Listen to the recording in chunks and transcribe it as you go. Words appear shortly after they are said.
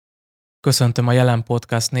Köszöntöm a Jelen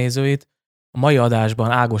Podcast nézőit. A mai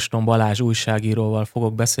adásban Ágoston Balázs újságíróval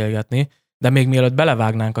fogok beszélgetni, de még mielőtt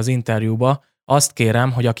belevágnánk az interjúba, azt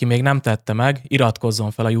kérem, hogy aki még nem tette meg,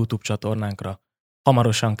 iratkozzon fel a YouTube csatornánkra.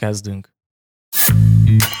 Hamarosan kezdünk.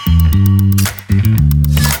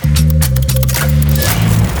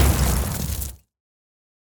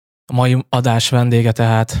 A mai adás vendége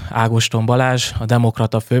tehát Ágoston Balázs, a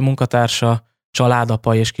Demokrata főmunkatársa,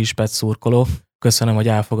 családapa és kispesti szurkoló. Köszönöm, hogy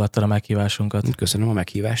elfogadtad a meghívásunkat. Köszönöm a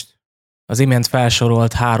meghívást. Az imént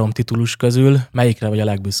felsorolt 3 titulus közül melyikre vagy a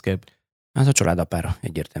legbüszkébb? Hát a családapára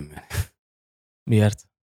egyértelműen. Miért?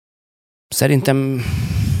 Szerintem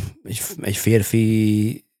egy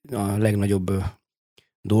férfi a legnagyobb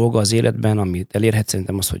dolga az életben, amit elérhet,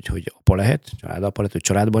 szerintem az, hogy apa lehet, családapa lehet, hogy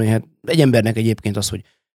családban élhet. Egy embernek egyébként az, hogy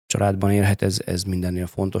családban élhet, ez mindennél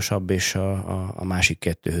fontosabb, és a másik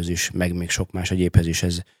kettőhöz is, meg még sok más egyébhez is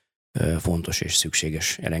ez fontos és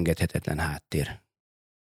szükséges, elengedhetetlen háttér.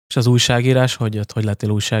 És az újságírás hogy jött? Hogy lettél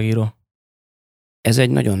újságíró? Ez egy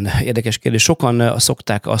nagyon érdekes kérdés. Sokan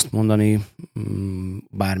szokták azt mondani,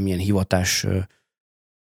 bármilyen hivatást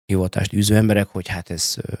űző emberek, hogy hát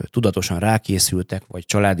ez tudatosan rákészültek, vagy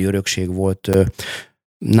családi örökség volt.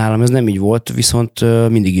 Nálam ez nem így volt, viszont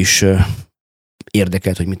mindig is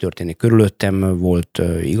érdekelt, hogy mi történik körülöttem, volt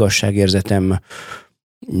igazságérzetem.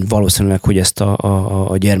 Valószínűleg, hogy ezt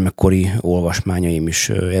a gyermekkori olvasmányaim is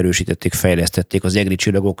erősítették, fejlesztették az egri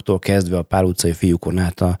csillagoktól kezdve a Pál utcai fiúkon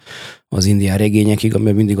át az indián regényekig,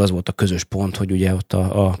 amiben mindig az volt a közös pont, hogy ugye ott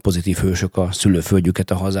a pozitív hősök a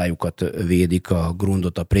szülőföldjüket, a hazájukat védik, a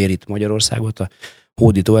grundot, a prérit, Magyarországot a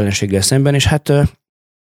hódító ellenséggel szemben, és hát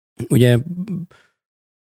ugye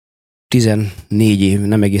 14 év,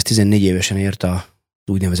 nem egész 14 évesen ért az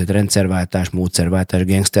úgynevezett rendszerváltás, módszerváltás,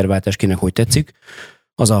 gangsterváltás, kinek hogy tetszik.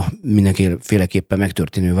 Az a mindenféleképpen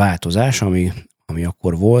megtörténő változás, ami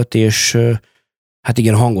akkor volt, és hát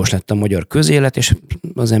igen, hangos lett a magyar közélet, és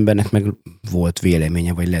az embernek meg volt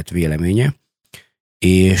véleménye, vagy lett véleménye.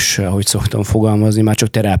 És ahogy szoktam fogalmazni, már csak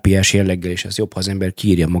terápiás jelleggel, és ez jobb, ha az ember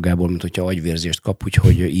kiírja magából, mint hogyha agyvérzést kap,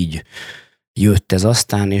 úgyhogy így jött ez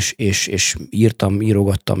aztán, és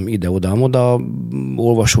írogattam ide-oda-amoda,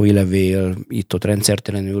 olvasói levél, itt-ott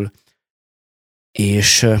rendszertelenül,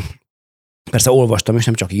 és persze olvastam, és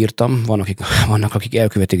nem csak írtam, vannak, akik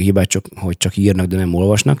elkövetik a hibát, hogy csak írnak, de nem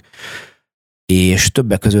olvasnak, és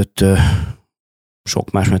többek között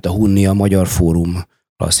sok más, mert a Hunni, a Magyar Fórum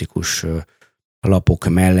klasszikus lapok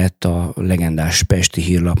mellett a legendás Pesti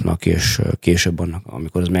hírlapnak, és később annak,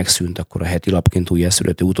 amikor az megszűnt, akkor a heti lapként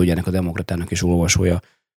újjászülető utódjának, a Demokratának is olvasója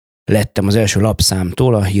lettem az első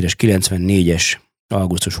lapszámtól, a híres 94-es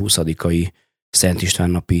augusztus 20-ai Szent István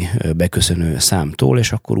napi beköszönő számtól,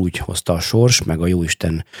 és akkor úgy hozta a sors, meg a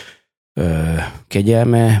jóisten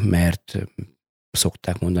kegyelme, mert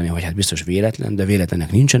szokták mondani, hogy hát biztos véletlen, de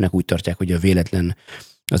véletlenek nincsenek, úgy tartják, hogy a véletlen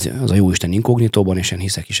az a jóisten inkognitóban, és én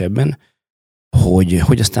hiszek is ebben,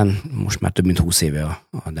 hogy aztán most már több mint 20 éve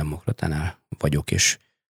a Demokratánál vagyok, és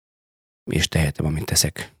tehetem, amit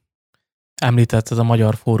teszek. Említetted a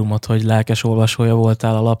Magyar Fórumot, hogy lelkes olvasója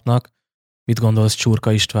voltál a lapnak. Mit gondolsz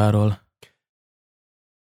Csurka Istvánról?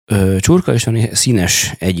 Csurka István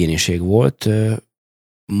színes egyéniség volt.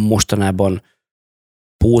 Mostanában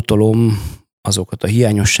pótolom azokat a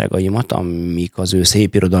hiányosságaimat, amik az ő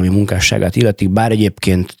szépirodalmi munkásságát illetik, bár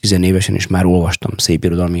egyébként 10 évesen is már olvastam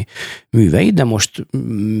szépirodalmi műveit, de most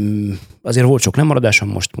azért volt sok lemaradásom,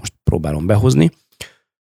 most próbálom behozni.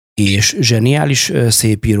 És zseniális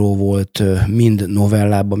szépíró volt, mind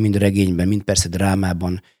novellában, mind regényben, mind persze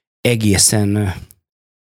drámában, egészen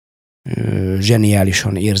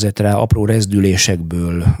zseniálisan érzett rá, apró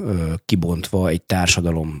rezdülésekből kibontva egy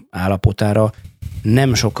társadalom állapotára.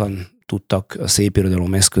 Nem sokan tudtak a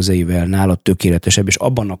szépirodalom eszközeivel nála tökéletesebb, és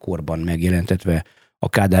abban a korban megjelentetve a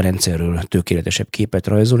Kádár rendszerről tökéletesebb képet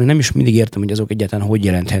rajzolni. Nem is mindig értem, hogy azok egyáltalán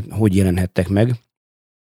hogy jelenhettek meg.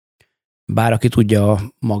 Bár aki tudja,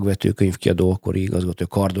 a Magvető könyvkiadó akkori igazgató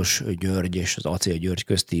Kardos György és az Acél György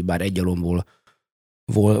közti, bár egy alomból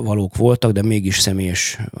valók voltak, de mégis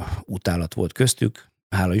személyes utálat volt köztük.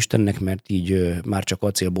 Hála Istennek, mert így már csak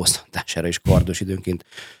acél bosszantására is Kardos időnként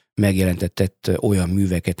megjelentetett olyan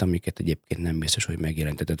műveket, amiket egyébként nem biztos, hogy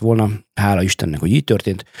megjelentetett volna. Hála Istennek, hogy így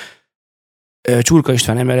történt. Csurka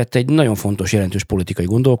István emellett egy nagyon fontos, jelentős politikai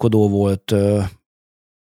gondolkodó volt.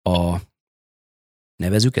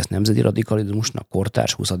 Nevezzük ezt nemzeti radikalizmusnak,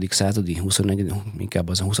 kortárs 20. századi, 21. inkább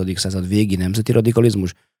az a 20. század végi nemzeti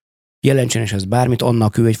radikalizmus. Jelentsen is ez bármit,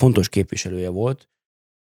 annak ő egy fontos képviselője volt.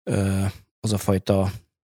 Az a fajta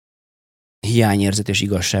hiányérzet és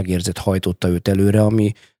igazságérzet hajtotta őt előre,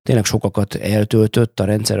 ami tényleg sokakat eltöltött, a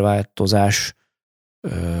rendszerváltozás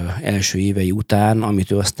első évei után,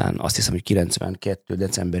 amit ő aztán azt hiszem, hogy 92.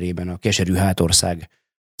 decemberében a Keserű hátország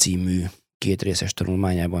című 2 részes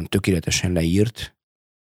tanulmányában tökéletesen leírt.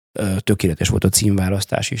 Tökéletes volt a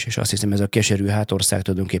címválasztás is, és azt hiszem ez a Keserű hátország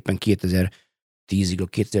tulajdonképpen 2010-ig, a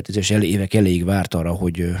 2010-es évek elejéig várt arra,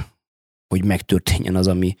 hogy megtörténjen az,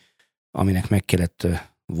 aminek meg kellett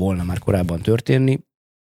volna már korábban történni.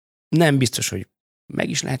 Nem biztos, hogy meg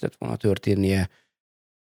is lehetett volna történnie,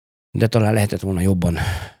 de talán lehetett volna jobban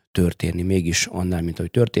történni mégis annál, mint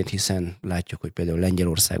ahogy történt, hiszen látjuk, hogy például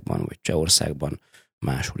Lengyelországban vagy Csehországban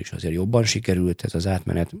máshol is azért jobban sikerült ez az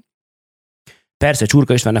átmenet. Persze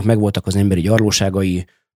Csurka Istvánnak megvoltak az emberi gyarlóságai,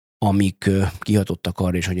 amik kihatottak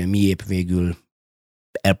arra is, hogy a MIÉP végül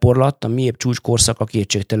elporlatt. A MIÉP csúcskorszaka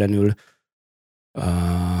kétségtelenül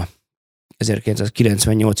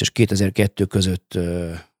 1998 és 2002 között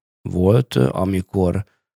volt, amikor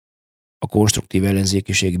a konstruktív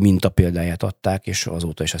ellenzékiség mintapéldáját adták, és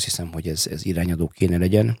azóta is azt hiszem, hogy ez irányadó kéne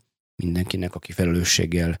legyen mindenkinek, aki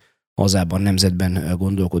felelősséggel hazában, nemzetben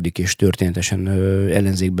gondolkodik, és történetesen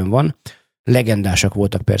ellenzékben van. Legendásak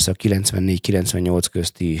voltak persze a 94-98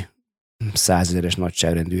 közti 100 000-es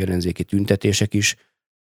nagyságrendű ellenzéki tüntetések is.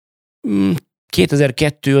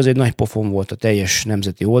 2002 az egy nagy pofon volt a teljes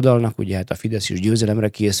nemzeti oldalnak, ugye hát a Fidesz is győzelemre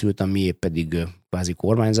készült, a MIÉP pedig kvázi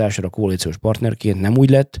kormányzásra, koalíciós partnerként nem úgy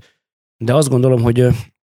lett, de azt gondolom, hogy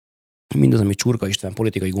mindaz, amit Csurka István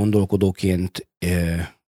politikai gondolkodóként,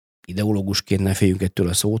 ideológusként, ne féljünk ettől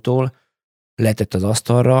a szótól, letett az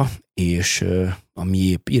asztalra, és a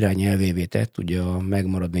MIÉP irányelvévé tett, ugye a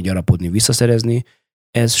megmaradni, gyarapodni, visszaszerezni,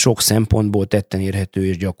 ez sok szempontból tetten érhető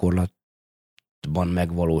és gyakorlatban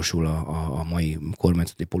megvalósul a mai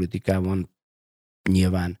kormányzati politikában.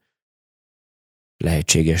 Nyilván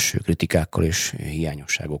lehetséges kritikákkal és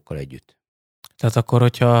hiányosságokkal együtt. Tehát akkor,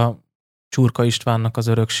 hogyha Csurka Istvánnak az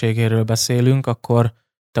örökségéről beszélünk, akkor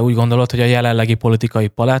te úgy gondolod, hogy a jelenlegi politikai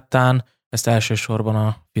palettán ezt elsősorban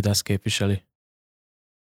a Fidesz képviseli?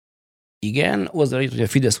 Igen, azzal itt, hogy a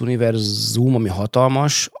Fidesz univerzum, ami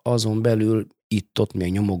hatalmas, azon belül itt-ott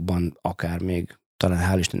még nyomokban, akár még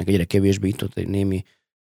talán hál' Istennek egyre kevésbé itt-ott egy némi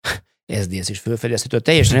SZDSZ is fölfedezhető. A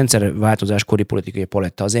teljes rendszerváltozáskori politikai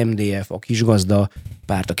paletta, az MDF, a kisgazda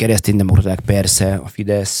párt, a kereszténydemokraták, persze, a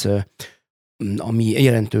Fidesz, ami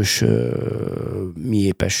jelentős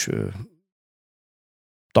miépes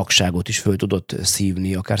tagságot is föl tudott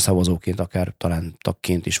szívni, akár szavazóként, akár talán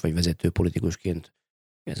tagként is, vagy vezető politikusként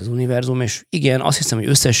ez az univerzum, és igen, azt hiszem, hogy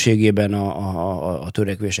összességében a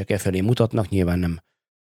törekvések e felé mutatnak, nyilván nem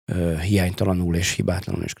hiánytalanul és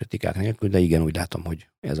hibátlanul és kritikák nélkül, de igen, úgy látom, hogy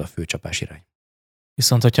ez a fő csapás irány.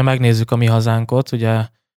 Viszont, hogyha megnézzük a Mi Hazánkot, ugye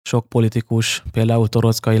sok politikus, például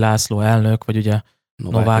Torockai László elnök, vagy ugye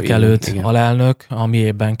Novák előtt alelnök, a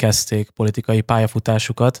MIÉP-ben kezdték politikai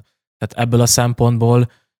pályafutásukat, tehát ebből a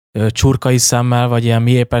szempontból csurkai szemmel, vagy ilyen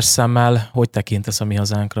miépes szemmel, hogy tekintesz a Mi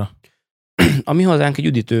Hazánkra? A Mi Hazánk egy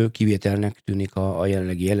üdítő kivételnek tűnik a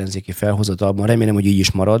jelenlegi ellenzéki felhozatalban. Remélem, hogy így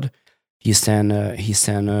is marad,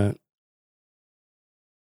 hiszen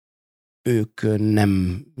ők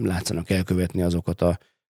nem látszanak elkövetni azokat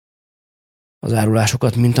az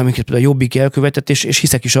árulásokat, mint amiket a Jobbik elkövetett, és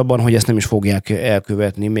hiszek is abban, hogy ezt nem is fogják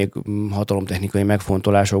elkövetni, még hatalomtechnikai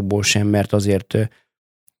megfontolásokból sem, mert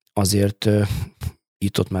azért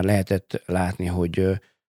itt-ott már lehetett látni, hogy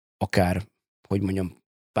akár, hogy mondjam,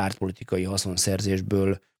 pártpolitikai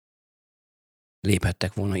haszonszerzésből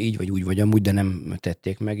léphettek volna így, vagy úgy, vagy amúgy, de nem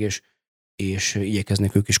tették meg, és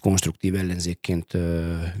igyekeznek ők is konstruktív ellenzékként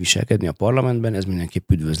viselkedni a parlamentben, ez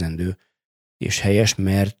mindenképp üdvözlendő és helyes,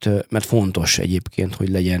 mert fontos egyébként, hogy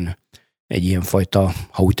legyen egy ilyenfajta,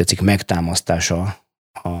 ha úgy tetszik, megtámasztása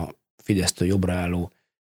a Fidesztől jobbra álló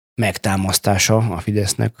megtámasztása a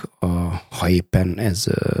Fidesznek, ha éppen ez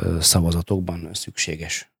szavazatokban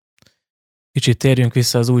szükséges. Kicsit térjünk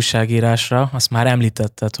vissza az újságírásra, azt már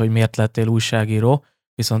említetted, hogy miért lettél újságíró,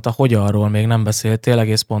 viszont a hogyanról még nem beszéltél,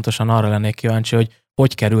 egész pontosan arra lennék kíváncsi,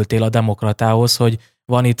 hogy kerültél a Demokratához, hogy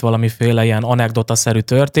van itt valamiféle ilyen anekdotaszerű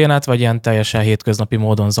történet, vagy ilyen teljesen hétköznapi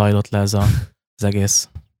módon zajlott le ez az egész?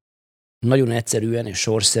 Nagyon egyszerűen és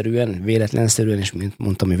sorszerűen, véletlenszerűen, és mint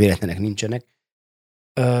mondtam, hogy véletlenek nincsenek.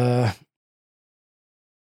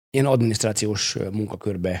 Ilyen adminisztrációs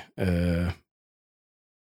munkakörbe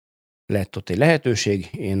lett ott egy lehetőség,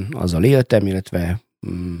 én azzal éltem, illetve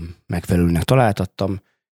megfelelőnek találtattam,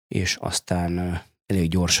 és aztán elég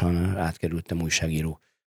gyorsan átkerültem újságíró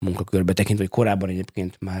munkakörbe, tekintve, hogy korábban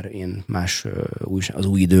egyébként már én más az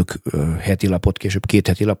Új Idők heti lapot, később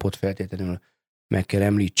 2 heti lapot feltétlenül meg kell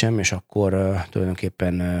említsem, és akkor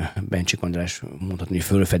tulajdonképpen Bencsik András mondhatni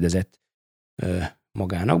fölfedezett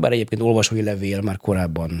magának, bár egyébként olvasói levél már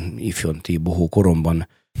korábban, ifjonti bohó koromban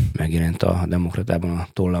megjelent a Demokratában a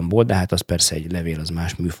tollamból, de hát az persze egy levél, az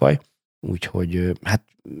más műfaj. Úgyhogy hát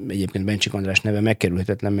egyébként Bencsik András neve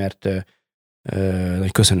megkerülhetetlen, mert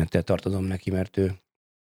nagy köszönettel tartozom neki, mert ő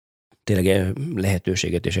tényleg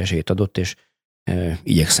lehetőséget és esélyt adott, és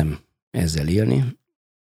igyekszem ezzel élni.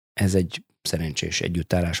 Ez egy szerencsés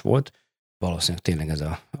együttállás volt. Valószínűleg tényleg ez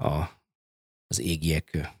az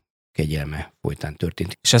égiek kegyelme folytán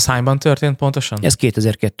történt. És ez hányban történt pontosan? Ez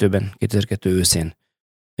 2002-ben, 2002 őszén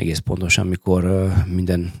egész pontosan, mikor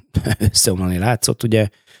minden összeomlani látszott. Ugye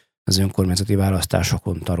az önkormányzati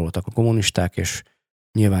választásokon taroltak a kommunisták, és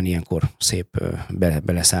nyilván ilyenkor szép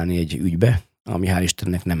beleszállni egy ügybe, ami hál'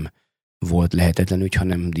 Istennek nem volt lehetetlen ügy,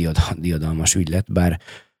 hanem diadalmas ügy lett, bár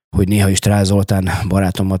hogy néha is Strász Zoltán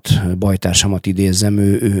barátomat, bajtársamat idézzem,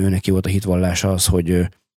 ő neki volt a hitvallása az, hogy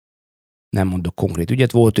nem mondok konkrét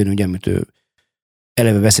ügyet. Volt olyan ügy, amit ő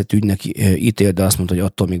eleve veszett ügynek ítélt, de azt mondta, hogy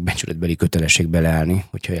attól még becsületbeli kötelesség beleállni,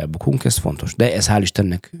 hogyha elbukunk, ez fontos. De ez hál'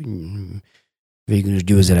 Istennek végül is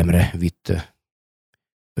győzelemre vitt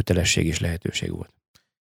kötelesség és lehetőség volt.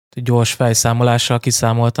 Gyors fejszámolással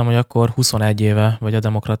kiszámoltam, hogy akkor 21 éve vagy a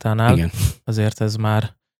Demokratánál. Igen. Azért ez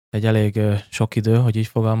már egy elég sok idő, hogy így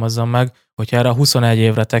fogalmazzam meg. Hogyha erre a 21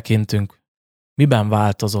 évre tekintünk, miben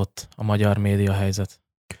változott a magyar média helyzet?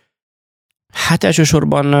 Hát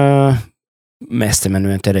elsősorban messze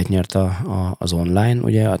menően teret nyert az online.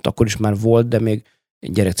 Ugye hát akkor is már volt, de még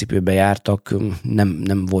gyerekcipőbe jártak,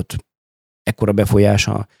 nem volt ekkora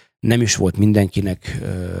befolyása, nem is volt mindenkinek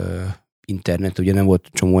internet, ugye nem volt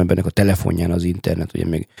csomó embernek a telefonján az internet, ugye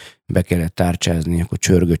még be kellett tárcsázni, akkor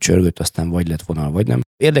csörgött, aztán vagy lett vonal, vagy nem.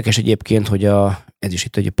 Érdekes egyébként, hogy ez is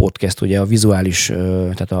itt egy podcast, ugye a vizuális,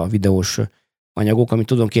 tehát a videós anyagok, ami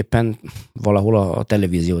tulajdonképpen valahol a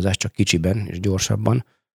televíziózás, csak kicsiben és gyorsabban.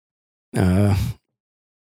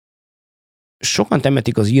 Sokan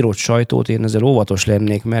temetik az írott sajtót, én ezzel óvatos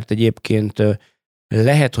lennék, mert egyébként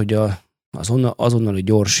lehet, hogy azonnali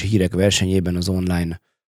gyors hírek versenyében az online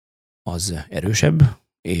az erősebb,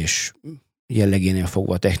 és jellegénél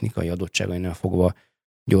fogva, technikai adottságainál fogva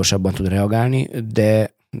gyorsabban tud reagálni,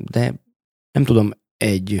 de nem tudom,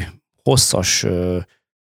 egy hosszas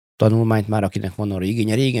tanulmányt már, akinek van arra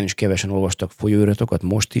igénye. Régen is kevesen olvastak folyóiratokat,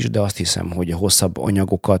 most is, de azt hiszem, hogy a hosszabb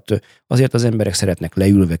anyagokat azért az emberek szeretnek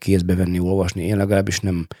leülve kézbe venni, olvasni. Én legalábbis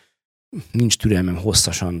nincs türelmem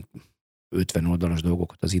hosszasan 50 oldalas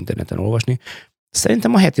dolgokat az interneten olvasni.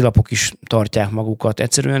 Szerintem a heti lapok is tartják magukat.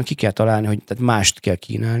 Egyszerűen ki kell találni, hogy tehát mást kell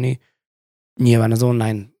kínálni. Nyilván az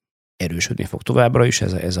online erősödni fog továbbra is,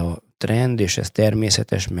 ez a trend, és ez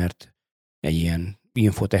természetes, mert egy ilyen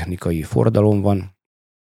infotechnikai forradalom van.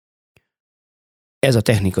 Ez a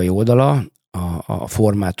technikai oldala, a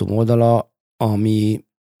formátum oldala, ami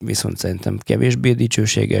viszont szerintem kevésbé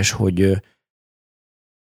dicsőséges, hogy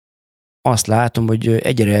azt látom, hogy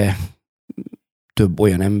egyre több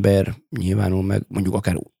olyan ember nyilvánul meg, mondjuk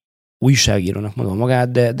akár újságírónak mondom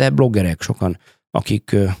magát, de bloggerek sokan,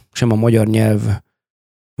 akik sem a magyar nyelvvel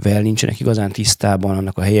nincsenek igazán tisztában,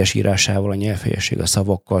 annak a helyes írásával, a nyelvhelyesség, a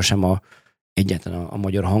szavakkal, sem egyáltalán a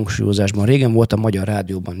magyar hangsúlyozásban. Régen volt a Magyar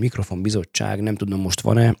Rádióban mikrofonbizottság, nem tudom most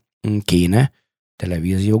van-e, kéne,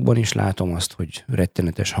 televíziókban is látom azt, hogy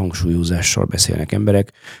rettenetes hangsúlyozással beszélnek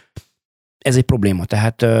emberek. Ez egy probléma,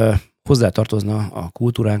 tehát hozzátartozna a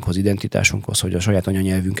kultúránkhoz, identitásunkhoz, hogy a saját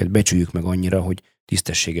anyanyelvünket becsüljük meg annyira, hogy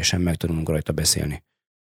tisztességesen megtanulunk rajta beszélni.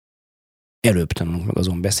 Előbb tanulunk meg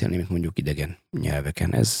azon beszélni, mint mondjuk idegen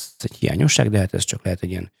nyelveken. Ez egy hiányosság, de hát ez csak lehet egy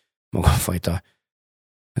ilyen magamfajta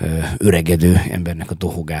öregedő embernek a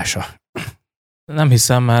dohogása. Nem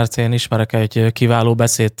hiszem, mert én ismerek egy kiváló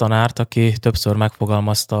beszédtanárt, aki többször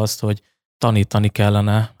megfogalmazta azt, hogy tanítani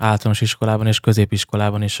kellene általános iskolában és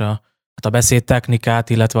középiskolában is a beszédtechnikát,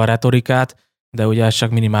 illetve a retorikát, de ugye ez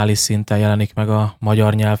csak minimális szinten jelenik meg a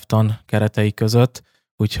magyar nyelvtan keretei között,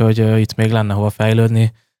 úgyhogy itt még lenne hova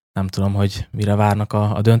fejlődni. Nem tudom, hogy mire várnak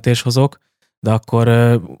a döntéshozók, de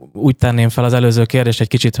akkor úgy tenném fel az előző kérdést egy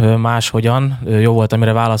kicsit máshogyan. Jó volt,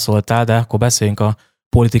 amire válaszoltál, de akkor beszéljünk a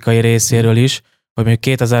politikai részéről is, hogy még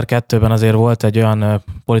 2002-ben azért volt egy olyan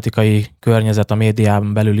politikai környezet a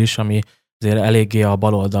médiában belül is, ami azért eléggé a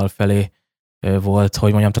baloldal felé volt,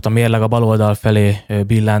 hogy mondjam, tehát a mérleg a baloldal felé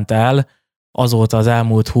billent el. Azóta az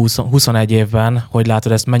elmúlt 21 évben, hogy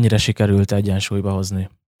látod, ezt mennyire sikerült egyensúlyba hozni?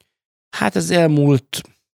 Hát az elmúlt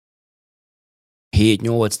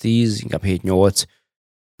 7-8-10, inkább 7-8,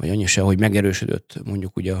 vagy annyi se, hogy megerősödött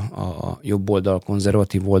mondjuk ugye a jobb oldal,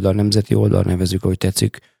 konzervatív oldal, nemzeti oldal, nevezzük, ahogy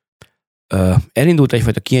tetszik. Elindult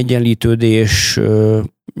egyfajta kiegyenlítődés,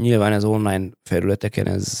 nyilván ez online felületeken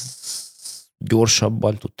ez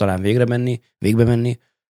gyorsabban tud talán végbe menni.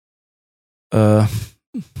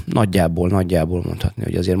 Nagyjából mondhatni,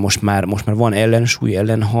 hogy azért most már van ellensúly,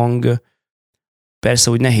 ellenhang. Persze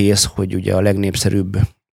úgy nehéz, hogy ugye a legnépszerűbb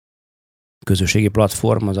közösségi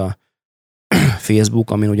platform az a Facebook,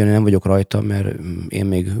 amin ugyan nem vagyok rajta, mert én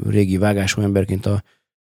még régi vágású emberként a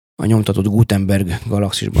nyomtatott Gutenberg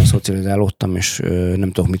galaxisban szocializálódtam, és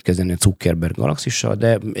nem tudok mit kezdeni a Zuckerberg galaxissal,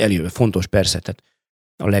 de fontos persze, tehát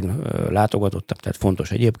a leglátogatottabb, tehát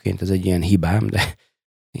fontos egyébként, ez egy ilyen hibám, de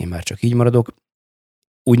én már csak így maradok.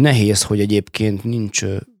 Úgy nehéz, hogy egyébként nincs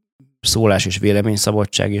szólás és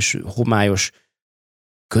véleményszabadság, és homályos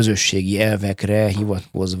közösségi elvekre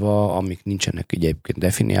hivatkozva, amik nincsenek egyébként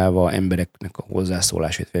definiálva, embereknek a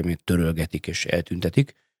hozzászólását, véleményét törölgetik és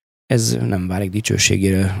eltüntetik. Ez nem válik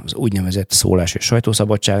dicsőségére az úgynevezett szólás és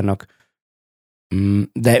sajtószabadságnak,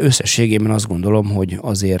 de összességében azt gondolom, hogy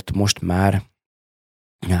azért most már,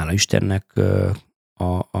 hála Istennek,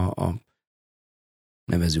 a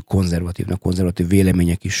nevezzük konzervatív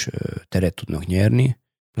vélemények is teret tudnak nyerni.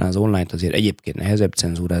 Az online-t azért egyébként nehezebb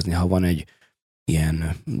cenzúrázni, ha van egy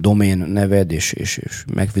ilyen domén neved, és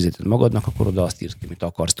megfizeted magadnak, akkor oda azt írsz ki, amit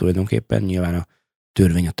akarsz tulajdonképpen. Nyilván a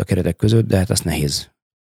törvény adta keretek között, de hát azt nehéz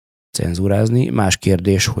cenzúrázni. Más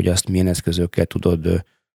kérdés, hogy azt milyen eszközökkel tudod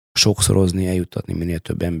sokszorozni, eljuttatni minél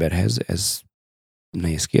több emberhez. Ez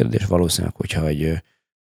nehéz kérdés. Valószínűleg, hogyha egy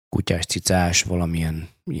kutyás, cicás, valamilyen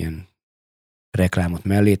ilyen reklámot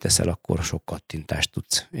mellé teszel, akkor sok kattintást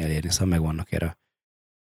tudsz elérni. Szóval megvannak erre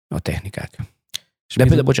a technikák. De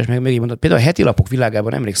például, bocsáss meg, még így mondod, például a heti lapok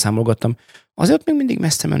világában nemrég számolgattam, azért még mindig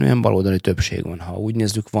messze menően baloldali többség van. Ha úgy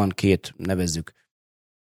nézzük, van két, nevezzük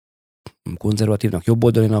konzervatívnak,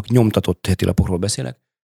 jobboldalinak, nyomtatott heti lapokról beszélek,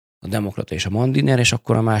 a Demokrata és a Mandiner, és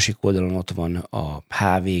akkor a másik oldalon ott van a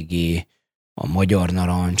HVG, a Magyar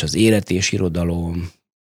Narancs, az Élet és Irodalom,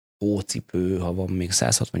 Hócipő, ha van még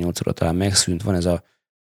 168-ra talán megszűnt, van ez a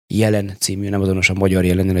Jelen című, nem azonos a Magyar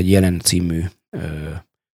Jelennél, egy Jelen című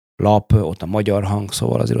lap, ott a Magyar Hang,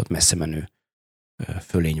 szóval azért ott messze menő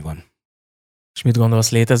fölény van. És mit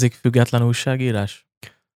gondolsz, létezik független újságírás?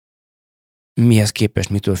 Mihez képest,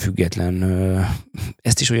 mitől független?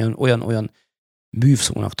 Ezt is olyan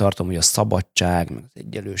bűvszónak tartom, hogy a szabadság, meg az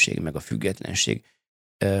egyenlőség, meg a függetlenség.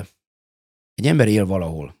 Egy ember él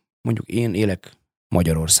valahol. Mondjuk én élek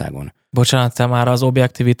Magyarországon. Bocsánat, te már az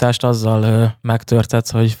objektivitást azzal megtörted,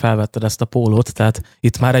 hogy felvetted ezt a pólót, tehát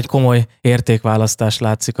itt már egy komoly értékválasztás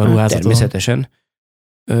látszik a ruházaton. Természetesen.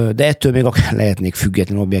 De ettől még akár lehetnék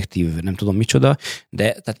független, objektív, nem tudom micsoda,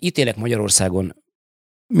 de tehát itt élek Magyarországon,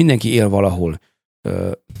 mindenki él valahol,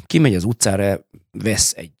 kimegy az utcára,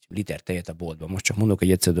 vesz egy liter tejet a boltba, most csak mondok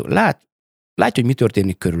egy egyszerű dolgot, látja, hogy mi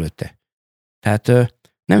történik körülötte. Tehát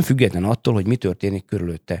nem független attól, hogy mi történik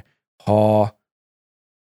körülötte. Ha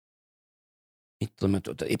itt tudom,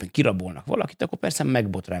 éppen kirabolnak valakit, akkor persze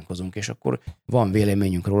megbotránkozunk, és akkor van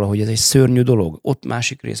véleményünk róla, hogy ez egy szörnyű dolog. Ott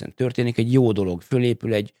másik részen történik egy jó dolog,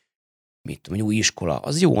 fölépül egy új iskola.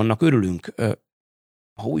 Az jó, annak örülünk.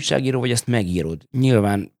 Ha újságíró vagy, ezt megírod.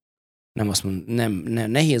 Nyilván nem azt mondom, nem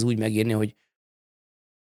nehéz úgy megírni, hogy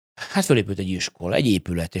hát fölépült egy iskola, egy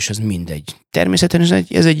épület, és ez mindegy. Természetesen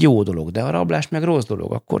ez egy jó dolog, de a rablás meg rossz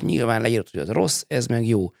dolog, akkor nyilván leírod, hogy az rossz, ez meg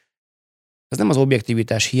jó. Ez nem az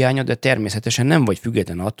objektivitás hiánya, de természetesen nem vagy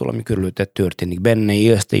független attól, ami körülötted történik. Benne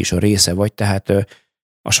élsz, te is a része vagy, tehát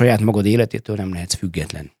a saját magad életétől nem lehetsz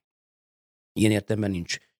független. Ilyen értelemben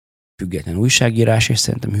nincs független újságírás, és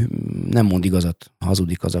szerintem nem mond igazat,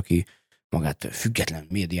 hazudik az, aki magát független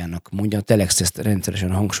médiának mondja. A Telex ezt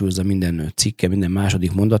rendszeresen hangsúlyozza minden cikke, minden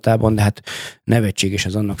második mondatában, de hát nevetséges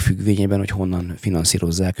az annak függvényében, hogy honnan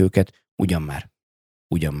finanszírozzák őket. Ugyan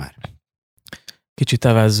már. Kicsit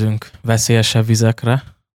evezzünk veszélyesebb vizekre,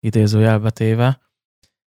 idézőjelbe téve.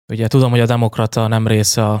 Ugye tudom, hogy a Demokrata nem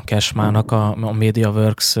része a Kesmának, a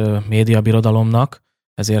MediaWorks médiabirodalomnak,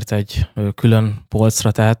 ezért egy külön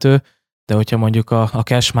polcra tehető, de hogyha mondjuk a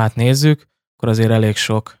Kesmát nézzük, akkor azért elég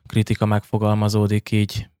sok kritika megfogalmazódik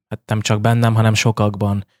így, hát nem csak bennem, hanem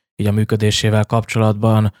sokakban, így a működésével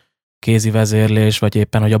kapcsolatban, kézi vezérlés, vagy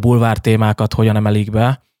éppen, hogy a bulvár témákat hogyan emelik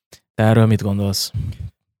be. Te erről mit gondolsz?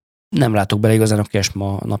 Nem látok bele igazán a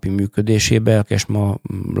Kesma napi működésébe, a Kesma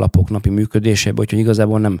lapok napi működésébe, úgyhogy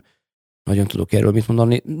igazából nem nagyon tudok erről mit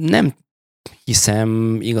mondani. Nem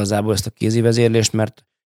hiszem igazából ezt a kézi vezérlést, mert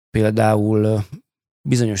például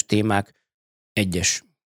bizonyos témák egyes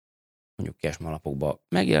mondjuk Kesma lapokban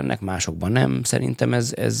megjelennek, másokban nem. Szerintem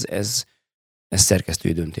ez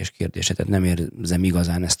szerkesztői döntés kérdése, tehát nem érzem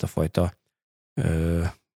igazán ezt a fajta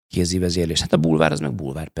kézi vezérlést. Hát a bulvár az meg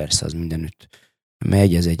bulvár, persze, az mindenütt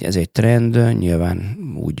megy, ez egy trend, nyilván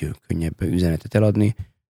úgy könnyebb üzenetet eladni.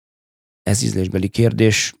 ez ízlésbeli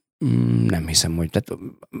kérdés, nem hiszem, hogy... Tehát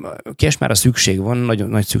Kesmára szükség van, nagyon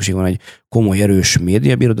nagy szükség van egy komoly, erős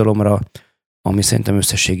médiabirodalomra, ami szerintem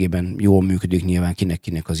összességében jól működik, nyilván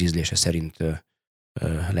kinek az ízlése szerint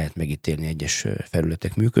lehet megítélni egyes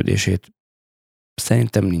felületek működését.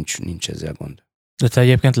 Szerintem nincs ezzel gond. De te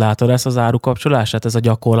egyébként látod ezt az árukapcsolását? Ez a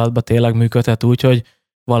gyakorlatban tényleg működhet úgy, hogy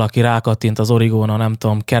valaki rákattint az Origóna, nem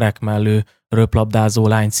tudom, kerekmellő röplabdázó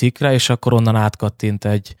lány cikkre, és akkor onnan átkattint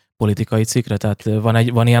egy politikai cikkre? Tehát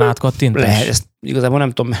van ilyen átkattintás? Lehet, ezt igazából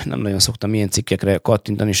nem tudom, nem nagyon szoktam ilyen cikkekre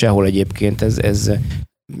kattintani sehol egyébként. Ez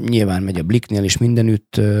nyilván megy a Blicknél is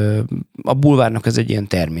mindenütt. A bulvárnak ez egy ilyen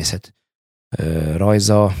természet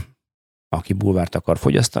rajza. Aki bulvárt akar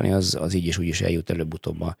fogyasztani, az így és úgy is eljut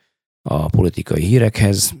előbb-utóbb a politikai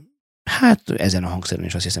hírekhez. Hát ezen a hangszeren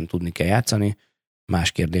is azt hiszem tudni kell játszani.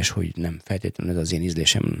 Más kérdés, hogy nem feltétlenül ez az én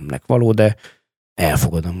ízlésemnek való, de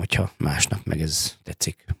elfogadom, hogyha másnak meg ez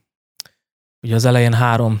tetszik. Ugye az elején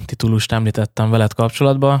 3 titulust említettem veled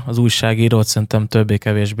kapcsolatban, az újságírót szerintem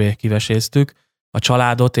többé-kevésbé kiveséztük, a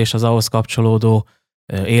családot és az ahhoz kapcsolódó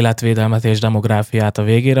életvédelmet és demográfiát a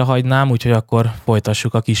végére hagynám, úgyhogy akkor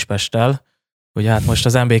folytassuk a Kispesttel. Ugye hát most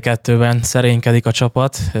az MB2-ben szerénykedik a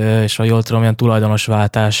csapat, és ha jól tudom, ilyen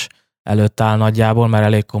tulajdonosváltás előtt áll nagyjából, mert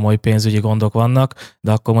elég komoly pénzügyi gondok vannak,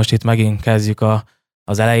 de akkor most itt megint kezdjük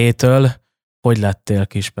az elejétől. Hogy lettél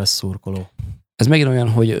Kispest szurkoló? Ez megint olyan,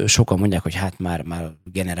 hogy sokan mondják, hogy hát már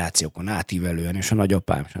generációkon átívelően, és a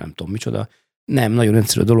nagyapám, és nem tudom micsoda. Nem, nagyon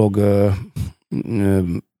egyszerű dolog.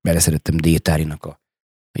 Beleszerettem Détárinak a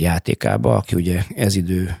játékába, aki ugye ez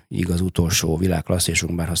időig az utolsó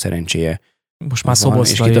világklasszisunk, bár ha szerencséje most már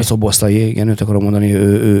Szoboszlai. És itt a Szoboszlai, igen, őt akarom mondani,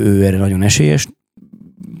 ő erre nagyon esélyes.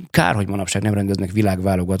 Kár, hogy manapság nem rendeznek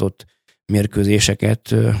világválogatott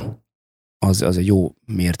mérkőzéseket, az egy jó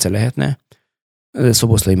mérce lehetne. De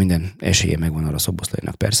Szoboszlai minden esélye megvan arra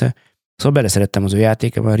Szoboszlainak persze. Szóval beleszerettem az ő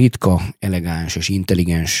játékában, ritka, elegáns és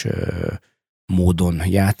intelligens módon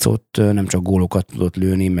játszott, nem csak gólokat tudott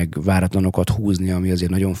lőni, meg váratlanokat húzni, ami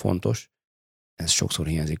azért nagyon fontos. Ez sokszor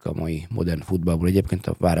hiányzik a mai modern futballból egyébként,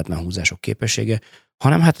 a váratlan húzások képessége,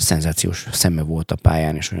 hanem hát a szenzációs szeme volt a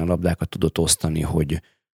pályán, és olyan labdákat tudott osztani, hogy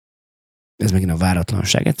ez megint a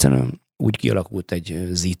váratlanság. Egyszerűen úgy kialakult egy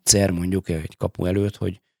zicser, mondjuk egy kapu előtt,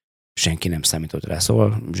 hogy senki nem számított rá,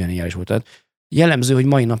 szóval zseniális volt. Tehát jellemző, hogy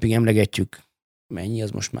mai napig emlegetjük, mennyi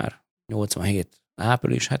az most már 87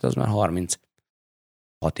 április, hát az már 36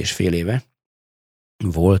 és fél éve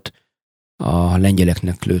volt a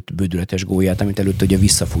lengyeleknek lőtt bődületes gólját, amit előtte ugye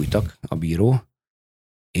visszafújtak a bíró,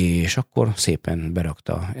 és akkor szépen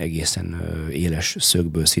berakta egészen éles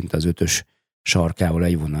szögből, szinte az 5-ös sarkával,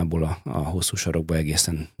 egy vonalból a hosszú sarokba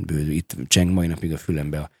egészen bődő. Itt cseng mai napig a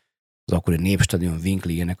fülembe az akkori Népstadion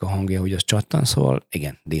Winkligenek a hangja, hogy az csattan, szóval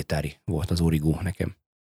igen, Détári volt az origó nekem.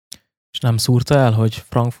 És nem szúrta el, hogy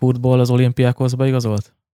Frankfurtból az Olympiákoszba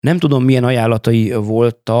igazolt? Nem tudom, milyen ajánlatai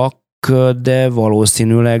voltak, de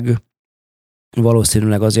valószínűleg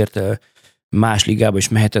azért más ligába is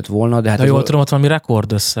mehetett volna. De hát jól tudom, ott valami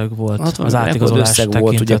rekordösszeg volt az átigazolás tekintetben.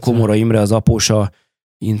 Volt, ugye Komora Imre, az apósa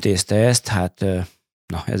intézte ezt, hát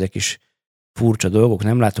na, ezek is furcsa dolgok,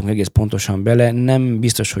 nem látunk egész pontosan bele, nem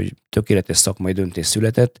biztos, hogy tökéletes szakmai döntés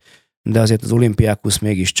született, de azért az Olympiákusz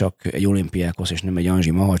mégiscsak egy Olympiákusz, és nem egy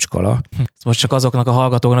Anzsi Mahacskala. Most csak azoknak a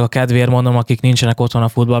hallgatóknak a kedvéért mondom, akik nincsenek otthon a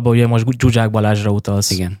futballban, ugye most Zsuzsák Balázsra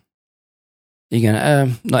utalsz.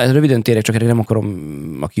 Igen, na ez röviden térek, csak nem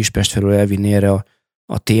akarom a Kispest felől elvinni erre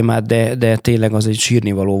a témát, de tényleg az egy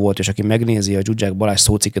sírnivaló volt, és aki megnézi a Zsuzsák Balázs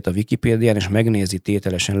szócikket a Wikipédián, és megnézi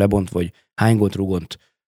tételesen lebontva, vagy hány gólt rúgott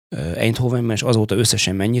Eindhovenben, és azóta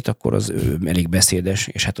összesen mennyit, akkor az elég beszédes,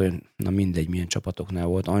 és hát olyan, na mindegy, milyen csapatoknál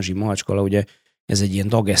volt. Anzsi Mahacskala, ugye ez egy ilyen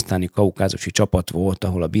dagesztáni, kaukázusi csapat volt,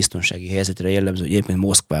 ahol a biztonsági helyzetre jellemző, hogy éppen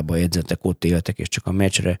Moszkvába edzettek, ott éltek, és csak a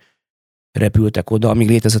meccsre repültek oda. Amíg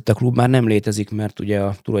létezett a klub, már nem létezik, mert ugye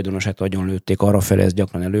a tulajdonosát agyonlőtték arrafele, ez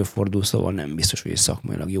gyakran előfordul, szóval nem biztos, hogy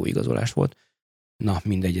szakmailag jó igazolás volt. Na,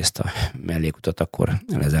 mindegy, ezt a mellékutat akkor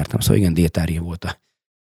lezártam. Szóval igen, Détári volt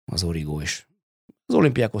az origó is. Az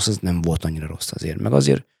Olympiákosz az nem volt annyira rossz azért, meg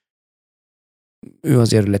azért ő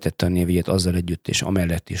azért letette a névjét azzal együtt, és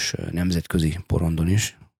amellett is nemzetközi porondon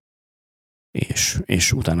is,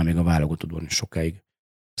 és utána még a válogatottban is sokáig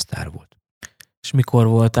sztár volt. És mikor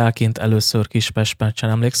voltál kint először Kispest meccsen,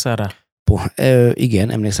 emlékszel rá? Igen,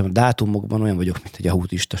 emlékszem, a dátumokban olyan vagyok, mint egy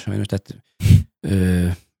autista sajnos, tehát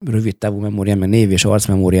rövid távú memóriám, meg név és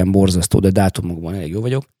arcmemóriám borzasztó, de dátumokban elég jó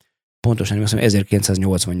vagyok. Pontosan emlékszem,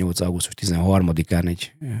 1988. augusztus 13-án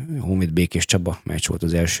egy Honvéd Békés Csaba meccs volt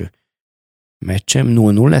az első meccsem,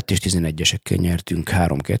 0-0 lett, és 11-esekkel nyertünk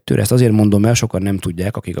 3-2-re. Ezt azért mondom el, sokan nem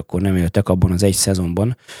tudják, akik akkor nem éltek abban az egy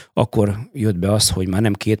szezonban. Akkor jött be az, hogy már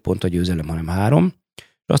nem 2 pont a győzelem, hanem 3.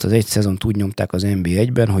 Azt az egy szezont úgy nyomták az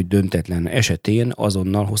NB1-ben, hogy döntetlen esetén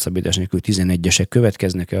azonnal hosszabbítás nélkül 11-esek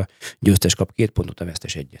következnek, a győztes kap 2 pontot, a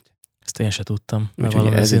vesztes 1. Ezt én se tudtam.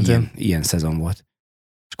 Ez ilyen szezon volt.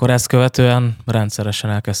 És akkor ezt követően rendszeresen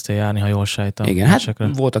elkezdtél járni, ha jól sejtem. Igen,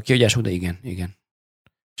 hát voltak kiadások, de igen.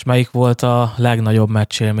 És melyik volt a legnagyobb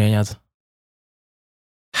meccsélményed?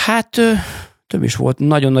 Hát több is volt.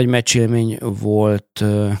 Nagyon nagy meccsélmény volt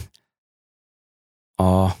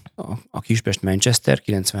a Kispest-Manchester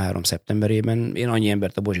 93. szeptemberében. Én annyi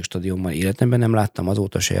embert a Bozsik stadionban életemben nem láttam,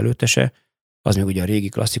 azóta se, előtte se. Az még ugye a régi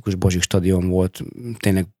klasszikus Bozsik stadion volt,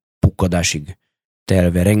 tényleg pukkadásig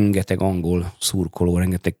telve, rengeteg angol szurkoló,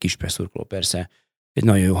 rengeteg Kispest szurkoló, persze. Egy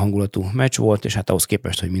nagyon jó hangulatú meccs volt, és hát ahhoz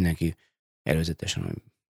képest, hogy mindenki előzetesen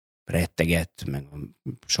rettegett, meg a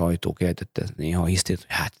sajtó keltette néha a hisztét, hogy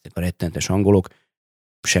hát ezek a rettentes angolok,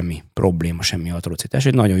 semmi probléma, semmi atrocitás.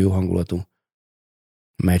 Egy nagyon jó hangulatú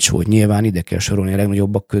meccs volt. Nyilván ide kell sorolni a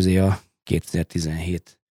legnagyobbak közé a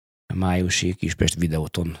 2017 májusi Kispest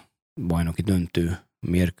Videóton bajnoki döntő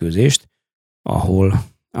mérkőzést,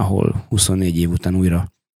 ahol 24 év után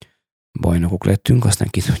újra bajnokok lettünk, aztán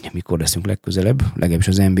ki tudja, mikor leszünk legközelebb, legalábbis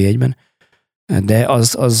az NB1-ben, de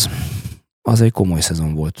az egy komoly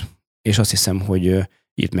szezon volt. És azt hiszem, hogy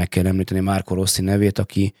itt meg kell említeni Marco Rossi nevét,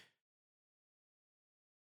 aki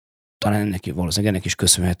talán valószínűleg ennek is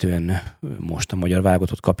köszönhetően most a magyar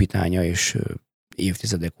válogatott kapitánya, és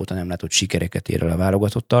évtizedek óta nem látott sikereket ér el a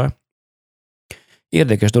válogatottal.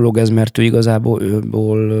 Érdekes dolog ez, mert ő igazából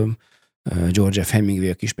George F. Hemingway,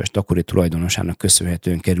 a Kispest akkori tulajdonosának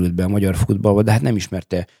köszönhetően került be a magyar futballba, de hát nem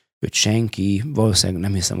ismerte őt senki, valószínűleg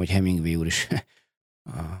nem hiszem, hogy Hemingway úr is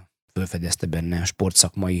felfedezte benne a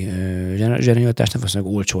sportszakmai zsenialitást,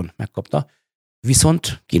 valószínűleg olcsón megkapta.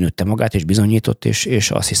 Viszont kinőtte magát és bizonyított,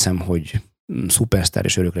 és azt hiszem, hogy szupersztár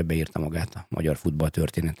és örökre beírta magát a magyar futball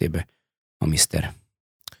történetébe a miszter.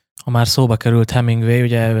 Ha már szóba került Hemingway,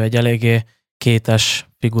 ugye ő egy eléggé kétes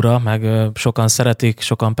figura, meg sokan szeretik,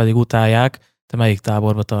 sokan pedig utálják. Te melyik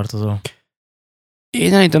táborba tartozol?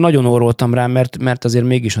 Én eleinte nagyon orroltam rá, mert azért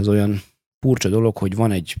mégis az olyan furcsa dolog, hogy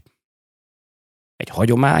van egy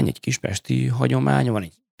hagyomány, egy kispesti hagyomány, van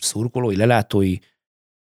egy szurkolói, lelátói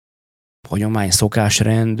hagyomány,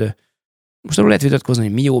 szokásrend. Most arról lehet vitatkozni,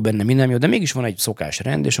 hogy mi jó benne, mi nem jó, de mégis van egy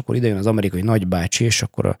szokásrend, és akkor idejön az amerikai nagybácsi, és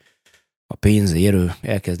akkor a pénzérő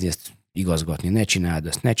elkezdi ezt igazgatni. Ne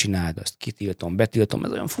csináld azt, kitiltom, betiltom,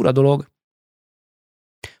 ez olyan fura dolog.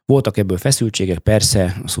 Voltak ebből feszültségek,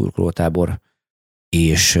 persze, a szurkolótábor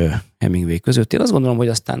és Hemingway között. Én azt gondolom, hogy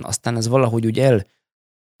aztán ez valahogy úgy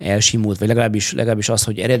elsimult, vagy legalábbis az,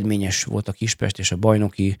 hogy eredményes volt a Kispest, és a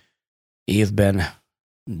bajnoki évben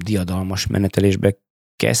diadalmas menetelésbe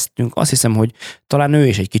kezdtünk. Azt hiszem, hogy talán ő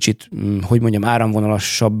is egy kicsit, hogy mondjam,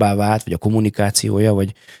 áramvonalasabbá vált, vagy a kommunikációja,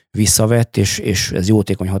 vagy visszavett, és ez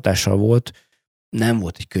jótékony hatással volt. Nem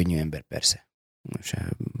volt egy könnyű ember, persze.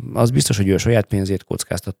 Az biztos, hogy ő a saját pénzét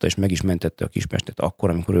kockáztatta, és meg is mentette a Kispestet akkor,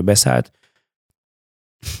 amikor ő beszállt.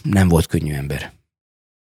 Nem volt könnyű ember.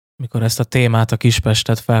 Mikor ezt a témát, a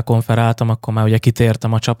Kispestet felkonferáltam, akkor már ugye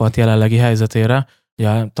kitértem a csapat jelenlegi helyzetére.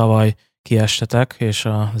 Ugye tavaly kiestetek, és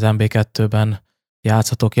az MB2-ben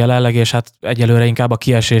játszatok jelenleg, és hát egyelőre inkább a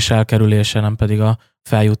kiesés elkerülése, nem pedig a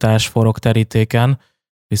feljutás forog terítéken.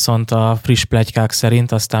 Viszont a friss pletykák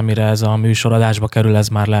szerint aztán mire ez a műsor adásba kerül, ez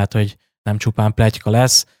már lehet, hogy nem csupán pletyka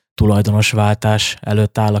lesz, tulajdonosváltás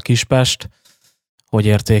előtt áll a Kispest. Hogy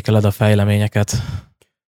értékeled a fejleményeket?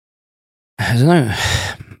 Ez nagyon...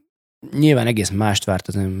 Nyilván egész mást várt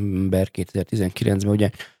az ember 2019-ben, ugye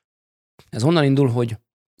ez onnan indul, hogy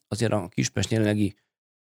azért a Kispest jelenlegi,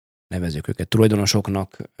 nevezzük őket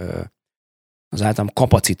tulajdonosoknak, az általam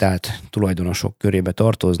kapacitált tulajdonosok körébe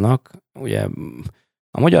tartoznak. Ugye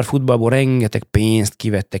a magyar futballból rengeteg pénzt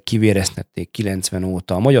kivettek, kivéreztették 90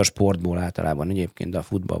 óta, a magyar sportból általában egyébként, de a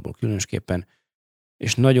futballból különösképpen,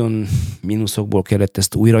 és nagyon mínuszokból kellett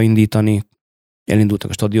ezt újraindítani. Elindultak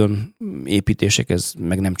a stadion építések, ez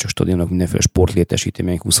meg nem csak stadionok, mindenféle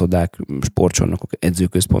sportlétesítmények, úszodák, sportcsarnokok,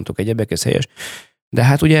 edzőközpontok, egyebek, ez helyes. De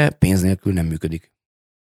hát ugye pénz nélkül nem működik.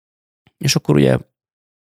 És akkor ugye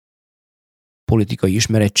politikai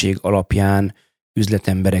ismerettség alapján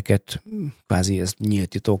üzletembereket, kvázi ez nyílt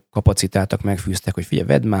titok, kapacitáltak, megfűztek, hogy figyelj,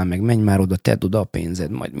 vedd már meg, menj már oda, tedd oda a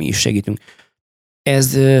pénzed, majd mi is segítünk.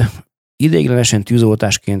 Ez ideiglenesen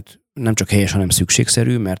tűzoltásként nem csak helyes, hanem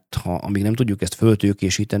szükségszerű, mert amíg nem tudjuk ezt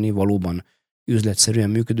föltőkésíteni, valóban üzletszerűen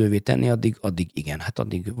működővé tenni, addig igen, hát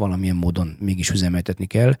addig valamilyen módon mégis üzemeltetni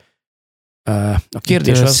kell. A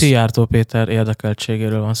kérdés az... Szijjártó Péter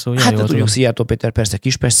érdekeltségéről van szó. Hát tudjuk, Szijjártó Péter persze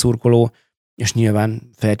kispest szurkoló, és nyilván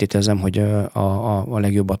feltételezem, hogy a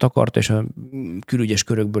legjobbat akarta, és a külügyes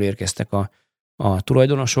körökből érkeztek a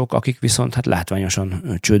tulajdonosok, akik viszont hát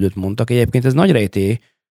látványosan csődöt mondtak. Egyébként ez nagy rejtély,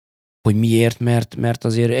 hogy miért, mert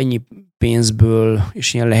azért ennyi pénzből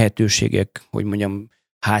és ilyen lehetőségek, hogy mondjam,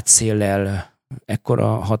 hátszéllel ekkora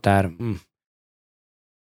határ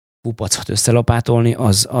kupacat összelapátolni,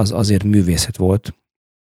 az azért művészet volt.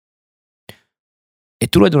 Egy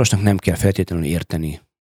tulajdonosnak nem kell feltétlenül érteni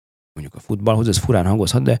mondjuk a futballhoz, ez furán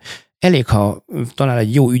hangozhat, de elég, ha talál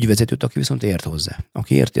egy jó ügyvezetőt, aki viszont ért hozzá,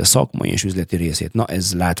 aki érti a szakmai és üzleti részét. Na,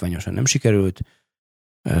 ez látványosan nem sikerült.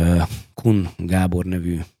 Kun Gábor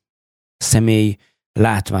nevű személy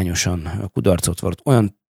látványosan kudarcot vart.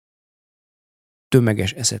 Olyan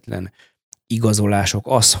tömeges, eszetlen igazolások,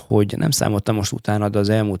 az, hogy nem számoltam most utána, de az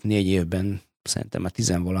elmúlt 4 évben szerintem már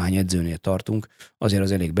 10-valahány edzőnél tartunk, azért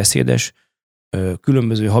az elég beszédes.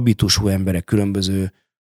 Különböző habitusú emberek, különböző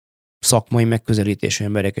szakmai megközelítésű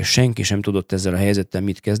emberek, és senki sem tudott ezzel a helyzettel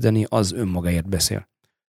mit kezdeni, az önmagáért beszél.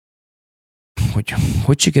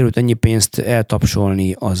 Hogy sikerült ennyi pénzt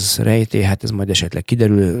eltapsolni, az rejtély, hát ez majd esetleg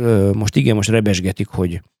kiderül. Most rebesgetik,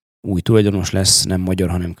 hogy új tulajdonos lesz, nem magyar,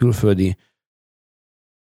 hanem külföldi.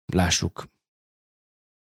 Lássuk.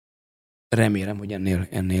 Remélem, hogy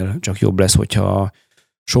ennél csak jobb lesz, hogyha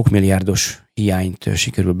sok milliárdos hiányt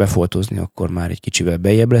sikerül befoltozni, akkor már egy kicsivel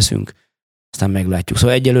beljebb leszünk, aztán meglátjuk.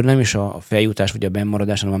 Szóval egyelőre nem is a feljutás vagy a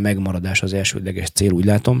bennmaradás, hanem a megmaradás az elsődleges cél, úgy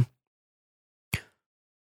látom.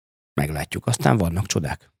 Meglátjuk, aztán vannak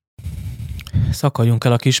csodák. Szakadjunk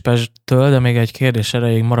el a Kispesttől, de még egy kérdés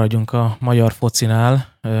erejéig maradjunk a magyar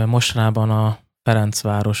focinál. Mostanában a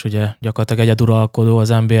Ferencváros ugye gyakorlatilag egyeduralkodó az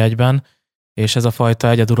NB1-ben, és ez a fajta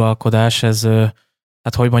egyeduralkodás, ez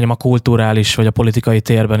hát hogy mondjam, a kulturális vagy a politikai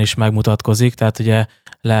térben is megmutatkozik, tehát ugye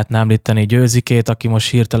lehetne említeni Győzikét, aki most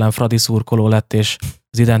hirtelen fradi szurkoló lett, és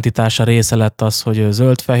az identitása része lett az, hogy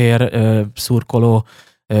zöld-fehér szurkoló,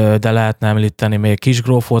 de lehetne említeni még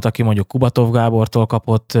Kisgrófot, aki mondjuk Kubatov Gábortól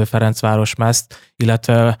kapott Ferencváros mezt,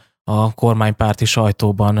 illetve a kormánypárti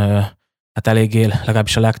sajtóban hát eléggé,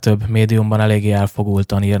 legalábbis a legtöbb médiumban eléggé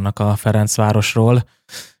elfogultan írnak a Ferencvárosról.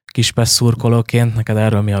 Kispest szurkolóként, neked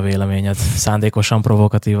erről mi a véleményed? Szándékosan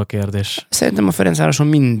provokatív a kérdés. Szerintem a Ferencvároson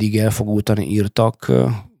mindig elfogultan írtak.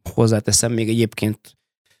 Hozzáteszem még egyébként,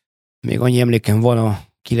 még annyi emlékem van a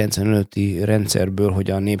 95-i rendszerből,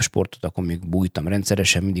 hogy a Népsportot, akkor még bújtam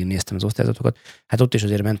rendszeresen, mindig néztem az osztályzatokat. Hát ott is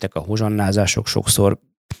azért mentek a hozsannázások sokszor.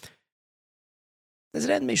 Ez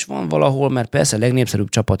rendben is van valahol, mert persze a legnépszerűbb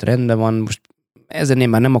csapat rendben van. Most ezen én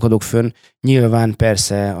már nem akadok fönn. Nyilván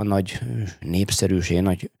persze a nagy népszerűség,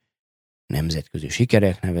 nagy nemzetközi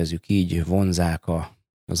sikerek, nevezzük így, vonzák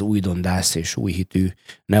az újdondász és újhitű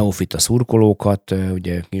neofita szurkolókat,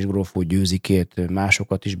 ugye Kisgrófot, Győzikét,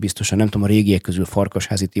 másokat is biztosan, nem tudom, a régiek közül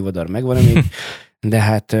Farkasházi Tivadar megvan még, de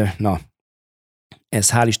hát na, ez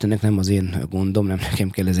hál' Istennek nem az én gondom, nem nekem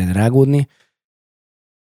kell ezen rágódni.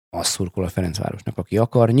 Az szurkol a Ferencvárosnak, aki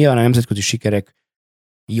akar. Nyilván a nemzetközi sikerek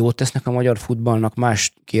jót tesznek a magyar futballnak,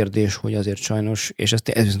 más kérdés, hogy azért sajnos, és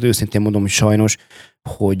ezt őszintén mondom, hogy sajnos,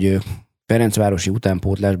 hogy Ferencvárosi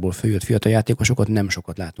utánpótlásból följött fiatal játékosokat nem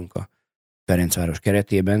sokat látunk a Ferencváros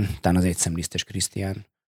keretében. Talán az egyszemlisztes Krisztián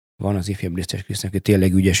van, az ifjabb lisztes Krisztián, aki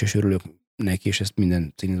tényleg ügyes, és örülök neki, és ezt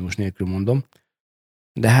minden cinizmus nélkül mondom.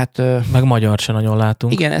 De hát... Meg magyar se nagyon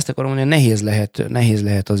látunk. Igen, ezt akarom mondani, nehéz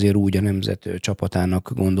lehet azért úgy a nemzet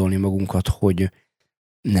csapatának gondolni magunkat, hogy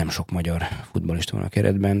nem sok magyar futballista van a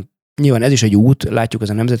keretben. Nyilván ez is egy út, látjuk, ez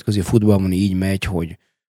a nemzetközi futballban így megy, hogy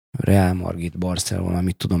Real Madrid, Barcelona,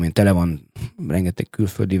 mit tudom én, tele van rengeteg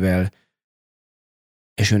külföldivel,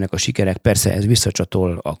 és őnek a sikerek, persze ez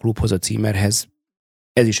visszacsatol a klubhoz, a címerhez.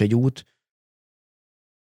 Ez is egy út.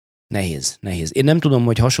 Nehéz. Én nem tudom,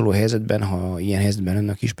 hogy hasonló helyzetben, ha ilyen helyzetben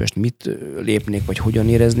lenne a Kispest, mit lépnék, vagy hogyan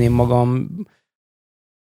érezném magam.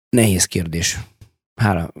 Nehéz kérdés.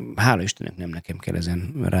 Hála Istennek nem nekem kell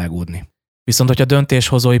ezen rágódni. Viszont, hogyha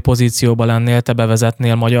döntéshozói pozícióban lennél, te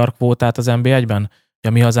bevezetnél magyar kvótát az NB1-ben? A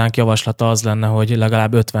Mi Hazánk javaslata az lenne, hogy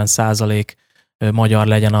legalább 50% magyar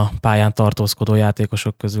legyen a pályán tartózkodó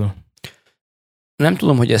játékosok közül. Nem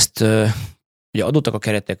tudom, hogy ezt ugye adottak a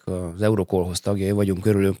keretek, az Eurokolhoz tagjai vagyunk,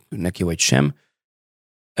 örülünk neki vagy sem.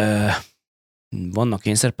 Vannak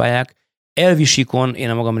kényszerpályák. Elvisikon én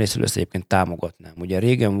a magam részéről ezt egyébként támogatnám. Ugye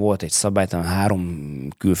régen volt egy szabálytalan 3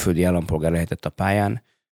 külföldi állampolgár lehetett a pályán,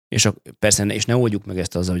 és persze és ne oldjuk meg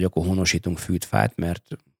ezt azzal, hogy akkor honosítunk fűtfát,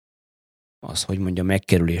 mert az, hogy mondja,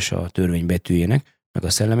 megkerülés a törvény betűjének, meg a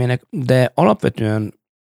szellemének, de alapvetően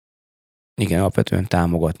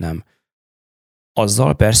támogatnám.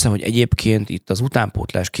 Azzal persze, hogy egyébként itt az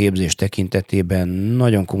utánpótlás képzés tekintetében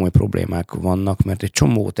nagyon komoly problémák vannak, mert egy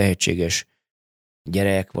csomó tehetséges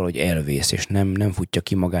gyerek valahogy elvész, és nem futja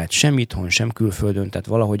ki magát sem itthon, sem külföldön, tehát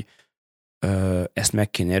valahogy ezt meg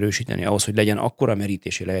kéne erősíteni ahhoz, hogy legyen akkora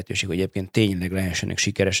merítési lehetőség, hogy egyébként tényleg lehessenek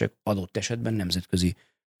sikeresek adott esetben nemzetközi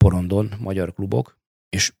porondon magyar klubok,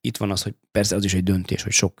 és itt van az, hogy persze az is egy döntés,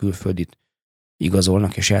 hogy sok külföldit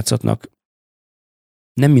igazolnak és játszatnak.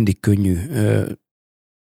 Nem mindig könnyű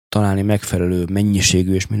találni megfelelő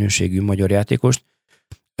mennyiségű és minőségű magyar játékost,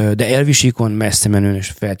 de elvisíkon messze menően és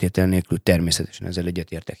feltétel nélkül természetesen ezzel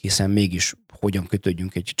egyetértek, hiszen mégis hogyan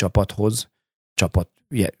kötődjünk egy csapathoz,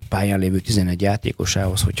 pályán lévő 11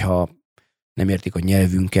 játékosához, hogyha nem értik a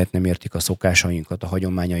nyelvünket, nem értik a szokásainkat, a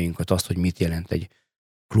hagyományainkat, azt, hogy mit jelent egy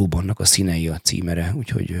klub, annak a színei, a címere.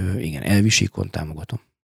 Úgyhogy igen, elvisíkon támogatom.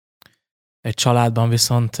 Egy családban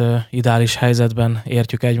viszont ideális helyzetben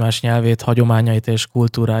értjük egymás nyelvét, hagyományait és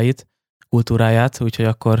kultúráját, úgyhogy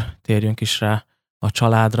akkor térjünk is rá a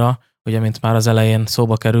családra. Ugye, mint már az elején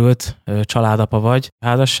szóba került, családapa vagy,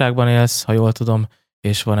 házasságban élsz, ha jól tudom,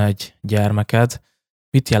 és van egy gyermeked.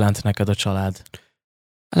 Mit jelent neked a család?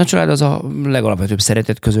 A család az a legalapvetőbb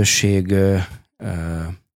szeretett közösség,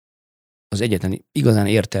 az egyetlen igazán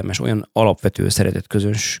értelmes, olyan alapvető szeretett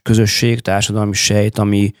közösség, társadalmi sejt,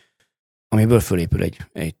 amiből fölépül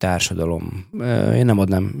egy társadalom. Én nem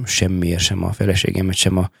adnám semmiért sem a feleségemet,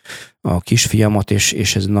 sem a kisfiamat,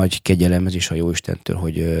 és ez nagy kegyelem, ez is a Jóistentől,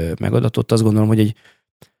 hogy megadatott. Azt gondolom, hogy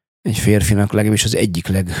egy férfinak legalábbis az egyik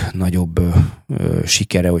legnagyobb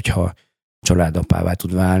sikere, hogyha családapává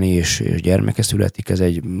tud válni, és gyermeke születik, ez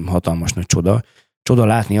egy hatalmas nagy csoda. Csoda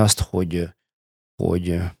látni azt,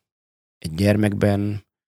 hogy egy gyermekben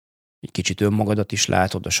egy kicsit önmagadat is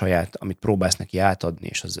látod, a saját, amit próbálsz neki átadni,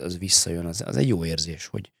 és az visszajön, az egy jó érzés,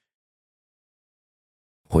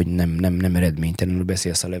 hogy nem eredménytelenül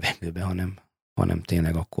beszélsz a levegőbe, hanem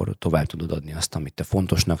tényleg akkor tovább tudod adni azt, amit te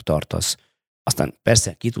fontosnak tartasz. Aztán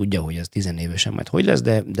persze ki tudja, hogy ez 10 évesen majd hogy lesz,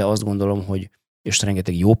 de azt gondolom, hogy, és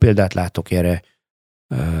rengeteg jó példát látok erre,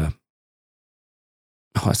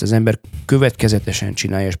 ha ezt az ember következetesen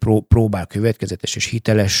csinálja, és próbál következetes és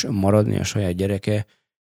hiteles maradni a saját gyereke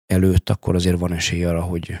előtt, akkor azért van esély arra,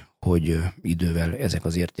 hogy idővel ezek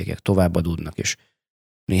az értékek továbbadódnak, és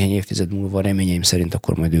néhány évtized múlva reményeim szerint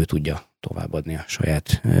akkor majd ő tudja továbbadni a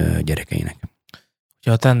saját gyerekeinek.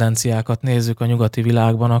 Ha a tendenciákat nézzük a nyugati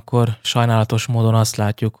világban, akkor sajnálatos módon azt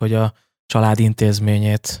látjuk, hogy a család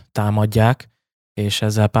intézményét támadják, és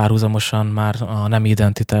ezzel párhuzamosan már a nemi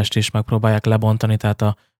identitást is megpróbálják lebontani, tehát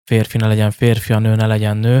a férfi ne legyen férfi, a nő ne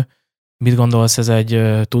legyen nő. Mit gondolsz, ez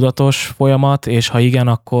egy tudatos folyamat, és ha igen,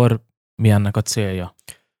 akkor mi ennek a célja?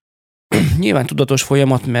 Nyilván tudatos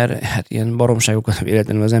folyamat, mert hát ilyen baromságokat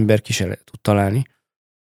véletlenül az ember ki se tud találni.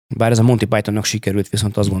 Bár ez a Monty Pythonnak sikerült,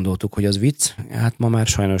 viszont azt gondoltuk, hogy az vicc. Hát ma már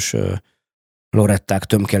sajnos Loretták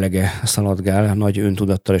tömkelege szaladgál nagy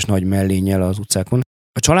öntudattal és nagy mellénnyel az utcákon.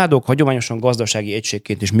 A családok hagyományosan gazdasági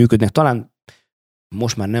egységként is működnek, talán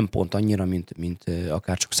most már nem pont annyira, mint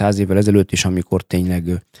akár csak 100 évvel ezelőtt is, amikor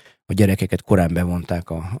tényleg a gyerekeket korán bevonták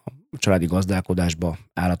a családi gazdálkodásba,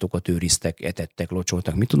 állatokat őriztek, etettek,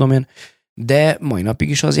 locsoltak, mit tudom én, de mai napig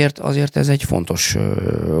is azért ez egy fontos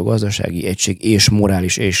gazdasági egység, és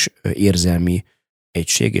morális, és érzelmi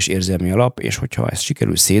egység, és érzelmi alap, és hogyha ezt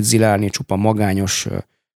sikerül szétzilálni, csupa magányos,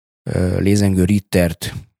 lézengő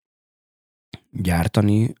rittert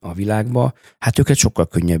gyártani a világba, hát őket sokkal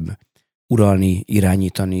könnyebb uralni,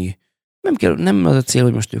 irányítani. Nem az a cél,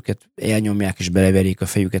 hogy most őket elnyomják és beleverjék a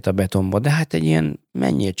fejüket a betonba, de hát egy ilyen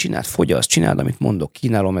menjél, csináld, amit mondok,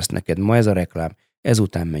 kínálom ezt neked, ma ez a reklám,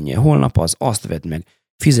 ezután menjél, holnap azt vedd meg,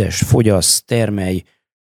 fizess, fogyasz, termelj,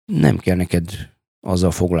 nem kell neked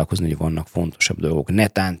azzal foglalkozni, hogy vannak fontosabb dolgok.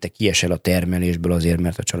 Netán te kiesel a termelésből azért,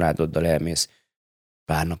 mert a családoddal elmész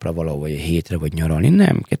pár napra valahol, vagy egy hétre, vagy nyaralni.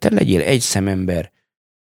 Nem, te legyél egy szemember.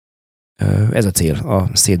 Ez a cél,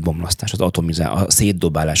 a szétbomlasztás, a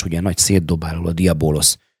szétdobálás, ugye nagy szétdobáló, a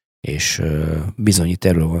diabólosz, és bizonyít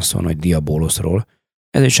erről van szó, nagy diabóloszról.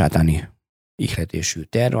 Ez egy sátáni ihletésű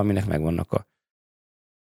terv, aminek megvannak a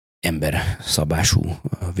emberszabású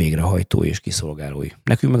végrehajtó és kiszolgálói.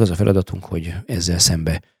 Nekünk meg az a feladatunk, hogy ezzel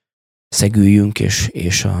szembe szegüljünk,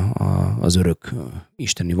 és az örök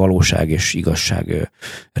isteni valóság és igazság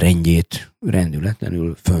rendjét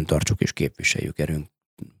rendületlenül föntartsuk és képviseljük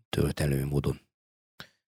erőnktől telő módon.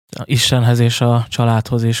 Istenhez és a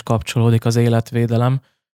családhoz is kapcsolódik az életvédelem,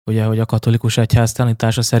 ugye, hogy a katolikus egyház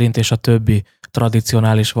tanítása szerint és a többi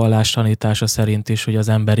tradicionális vallás tanítása szerint is, hogy az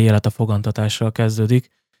emberi élet a fogantatással kezdődik.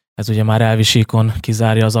 Ez ugye már elvisíkon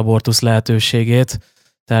kizárja az abortusz lehetőségét.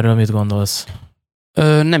 Te erről mit gondolsz?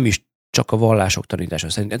 Nem is csak a vallások tanítása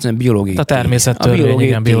szerint. Ez biológiai. A természettörvény,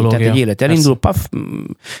 igen, biológia. Tehát egy élet elindul,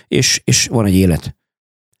 és van egy élet.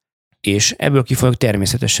 És ebből kifolyólag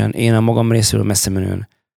természetesen én a magam részéről messze menően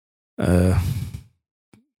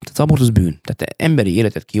tehát az abortusz bűn. Tehát emberi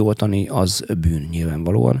életet kioltani az bűn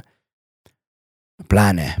nyilvánvalóan.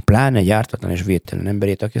 Pláne egy ártatlan és védtelen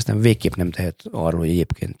emberét, aki aztán végképp nem tehet arról, hogy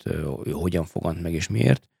egyébként hogyan fogant meg és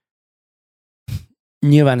miért.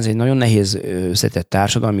 Nyilván ez egy nagyon nehéz összetett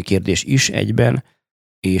társadalmi kérdés is egyben,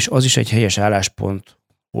 és az is egy helyes álláspont,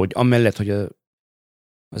 hogy amellett, hogy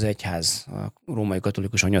az egyház, a római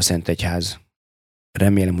katolikus anyaszent egyház,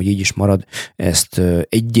 remélem, hogy így is marad, ezt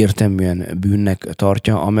egyértelműen bűnnek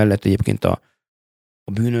tartja, amellett egyébként a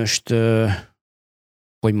bűnöst,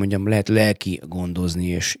 hogy mondjam, lehet lelki gondozni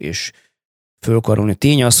és fölkarolni.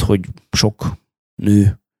 Tény az, hogy sok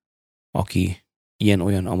nő, aki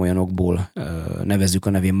ilyen-olyan okból nevezzük a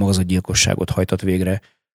nevén magzatgyilkosságot hajtat végre,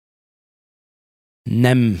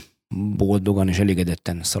 nem boldogan és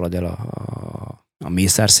elégedetten szalad el a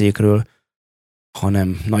mészárszékről,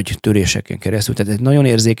 hanem nagy töréseken keresztül. Tehát egy nagyon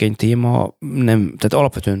érzékeny téma, tehát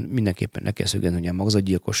alapvetően mindenképpen ne kell szögezni, hogy a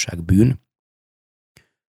magzatgyilkosság bűn,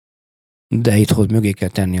 de itt mögé kell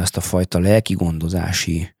tenni azt a fajta lelki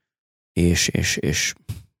gondozási és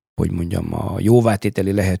hogy mondjam, a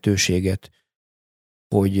jóvátételi lehetőséget,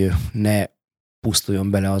 hogy ne pusztuljon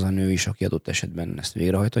bele az a nő is, aki adott esetben ezt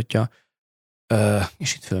végrehajtatja.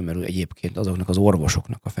 És itt fölmerül egyébként azoknak az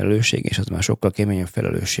orvosoknak a felelősség, és az már sokkal keményebb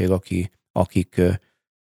felelősség, akik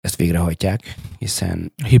ezt végrehajtják,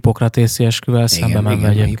 hiszen... A hipokratészi esküvel szembe menve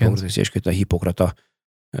egyébként. A hipokratészi esküvét, a Hipokrata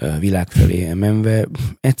világ felé menve.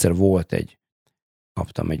 Egyszer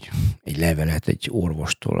kaptam egy levelet egy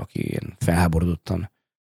orvostól, aki ilyen felháborodottan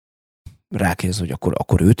rákérdez, hogy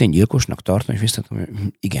akkor őt én gyilkosnak tartom, és visszatom, hogy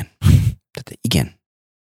igen. Tehát igen.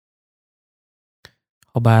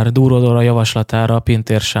 Habár Dúrodóra javaslatára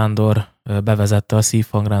Pintér Sándor bevezette a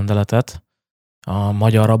szívhangrendeletet, a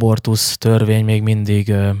magyar abortusz törvény még mindig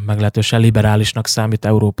meglehetősen liberálisnak számít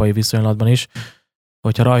európai viszonylatban is.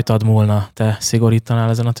 Hogyha rajtad múlna, te szigorítanál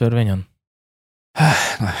ezen a törvényen?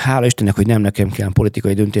 Hála Istennek, hogy nem nekem kell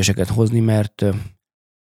politikai döntéseket hozni, mert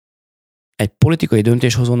egy politikai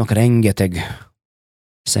döntéshozónak rengeteg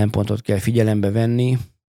szempontot kell figyelembe venni.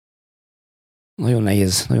 Nagyon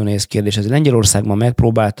nehéz kérdés. Ez Lengyelországban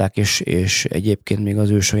megpróbálták, és egyébként még az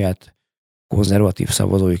ő saját konzervatív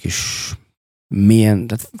szavazóik is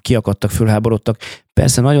tehát kiakadtak, fölháborodtak.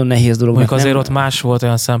 Persze nagyon nehéz dolog. Mondjuk azért ott más volt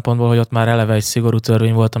olyan szempontból, hogy ott már eleve egy szigorú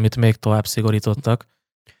törvény volt, amit még tovább szigorítottak.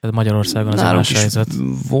 Ez Magyarországon az más helyzet.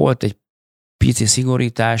 Volt egy pici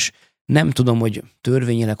szigorítás. Nem tudom, hogy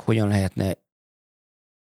törvényileg hogyan lehetne.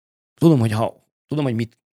 Tudom, hogy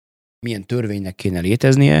milyen törvénynek kéne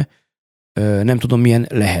léteznie. Nem tudom, milyen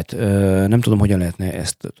lehet. Nem tudom, hogyan lehetne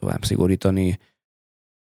ezt tovább szigorítani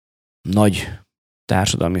nagy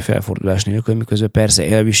társadalmi felfordulás nélkül, miközben persze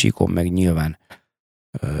elvisíkom, meg nyilván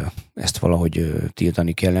ezt valahogy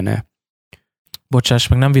tiltani kellene. Bocsáss,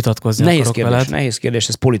 meg nem vitatkozni akarok veled. Nehéz kérdés,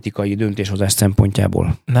 ez politikai döntéshozás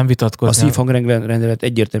szempontjából. Nem vitatkozni. A szívhangrendelet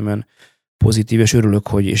egyértelműen pozitív, és örülök,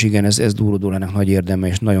 hogy, és igen, ez Dúrodórának nagy érdeme,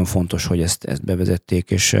 és nagyon fontos, hogy ezt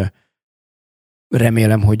bevezették, és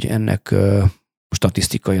remélem, hogy ennek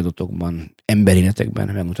statisztikai adatokban, emberéletekben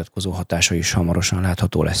megmutatkozó hatása is hamarosan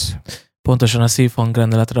látható lesz. Pontosan a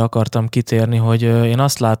szívhangrendeletre akartam kitérni, hogy én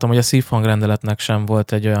azt látom, hogy a szívhangrendeletnek sem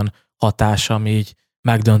volt egy olyan hatása, ami így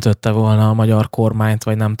megdöntötte volna a magyar kormányt,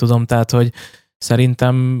 vagy nem tudom. Tehát, hogy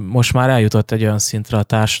szerintem most már eljutott egy olyan szintre a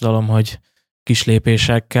társadalom, hogy kis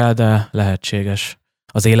lépésekkel, de lehetséges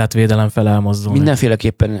az életvédelem felé elmozdulni.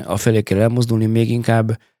 Mindenféleképpen a felé kell elmozdulni, még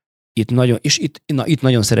inkább itt nagyon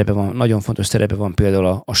fontos szerepe van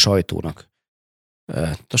például a sajtónak.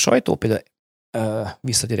 A sajtó például,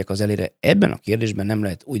 visszatérek az elére, ebben a kérdésben nem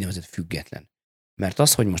lehet úgynevezett független. Mert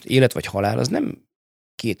az, hogy most élet vagy halál, az nem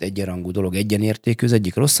két egyenrangú dolog, egyenértékű, az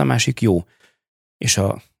egyik rossz, a másik jó. És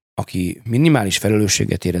aki minimális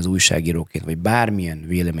felelősséget érez újságíróként, vagy bármilyen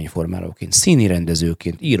véleményformálóként, színi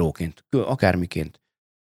rendezőként, íróként, akármiként,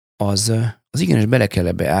 az igenis bele kell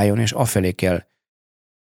ebbe álljon, és afelé kell,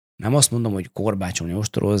 nem azt mondom, hogy korbácsolni,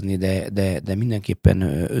 ostorozni, de mindenképpen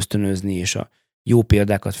ösztönözni, és a jó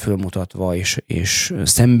példákat fölmutatva, és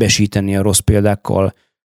szembesíteni a rossz példákkal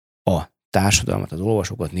a társadalmat, az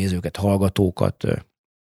olvasókat, nézőket, hallgatókat,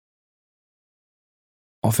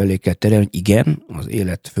 afelé kell terelni, hogy igen, az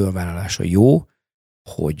élet fölvállalása jó,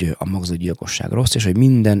 hogy a magzatgyilkosság rossz, és hogy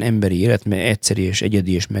minden emberi élet egyszeri és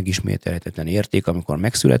egyedi és megismételhetetlen érték, amikor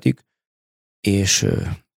megszületik, és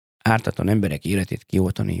ártatlan emberek életét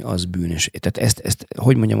kioltani, az bűnös. Tehát ezt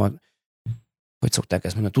hogy mondjam, hogy szokták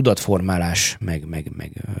ezt mondani, a tudatformálás, meg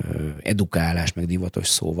edukálás, meg divatos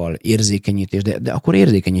szóval érzékenyítés, de akkor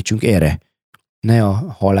érzékenyítsünk erre. Ne a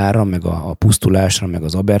halálra, meg a pusztulásra, meg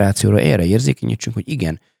az aberrációra, erre érzékenyítsünk, hogy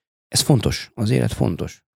igen, ez fontos, az élet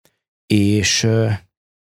fontos. És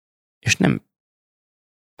nem,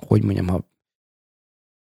 hogy mondjam, ha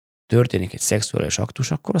történik egy szexuális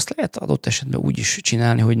aktus, akkor azt lehet adott esetben úgy is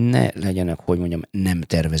csinálni, hogy ne legyenek, hogy mondjam, nem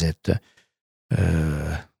tervezett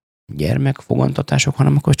gyermekfogantatások,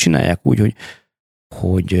 hanem akkor csinálják úgy,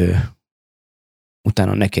 hogy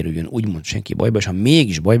utána ne kerüljön úgymond senki bajba, és ha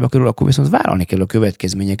mégis bajba kerül, akkor viszont vállalni kell a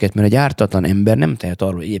következményeket, mert egy ártatlan ember nem tehet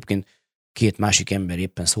arról, hogy egyébként két másik ember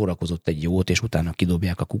éppen szórakozott egy jót, és utána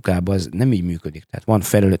kidobják a kukába, ez nem így működik. Tehát van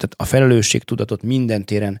tehát a felelősségtudatot minden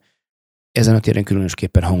téren, ezen a téren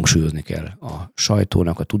különösképpen hangsúlyozni kell a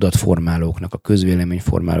sajtónak, a tudatformálóknak, a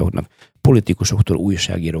közvéleményformálóknak, politikusoktól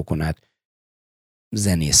újságírókon át,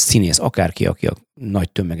 zenész, színész, akárki, aki a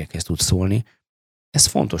nagy tömegekhez tud szólni. Ez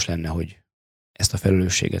fontos lenne, hogy ezt a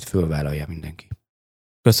felelősséget fölvállalja mindenki.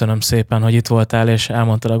 Köszönöm szépen, hogy itt voltál, és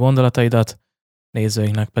elmondtad a gondolataidat.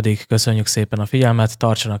 Nézőinknek pedig köszönjük szépen a figyelmet,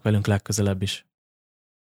 tartsanak velünk legközelebb is.